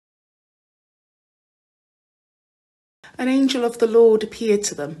An angel of the Lord appeared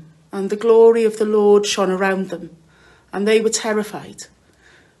to them, and the glory of the Lord shone around them, and they were terrified.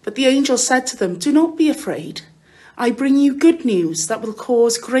 But the angel said to them, "Do not be afraid. I bring you good news that will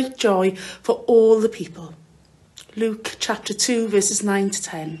cause great joy for all the people." Luke chapter 2, verses 9 to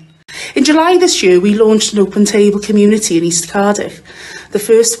 10. In July this year, we launched an open table community in East Cardiff, the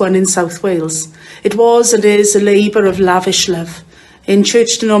first one in South Wales. It was and is a labour of lavish love. In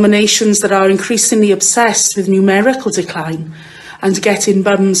church denominations that are increasingly obsessed with numerical decline and getting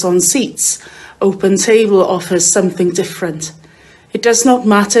bums on seats, open table offers something different. It does not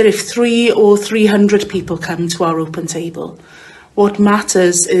matter if 3 or 300 people come to our open table. What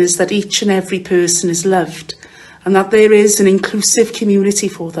matters is that each and every person is loved, and that there is an inclusive community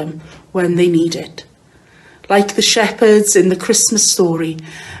for them when they need it. Like the shepherds in the Christmas story,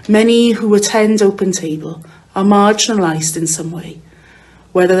 many who attend open table are marginalised in some way,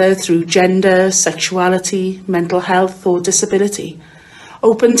 whether they're through gender, sexuality, mental health or disability.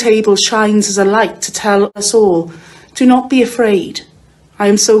 Open table shines as a light to tell us all, do not be afraid. I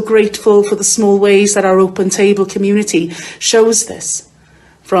am so grateful for the small ways that our open table community shows this.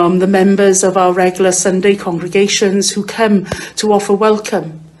 From the members of our regular Sunday congregations who come to offer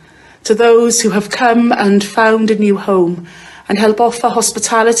welcome, to those who have come and found a new home and help offer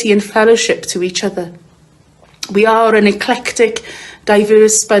hospitality and fellowship to each other. We are an eclectic,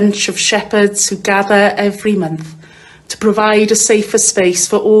 diverse bunch of shepherds who gather every month to provide a safer space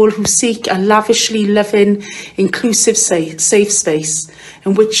for all who seek a lavishly loving, inclusive, safe space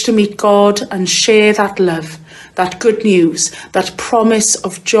in which to meet God and share that love, that good news, that promise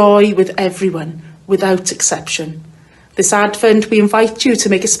of joy with everyone, without exception. This Advent, we invite you to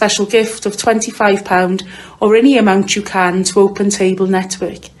make a special gift of £25 or any amount you can to Open Table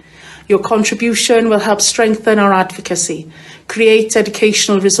Network. Your contribution will help strengthen our advocacy, create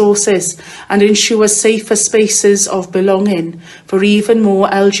educational resources and ensure safer spaces of belonging for even more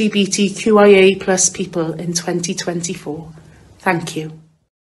LGBTQIA+ people in 2024. Thank you.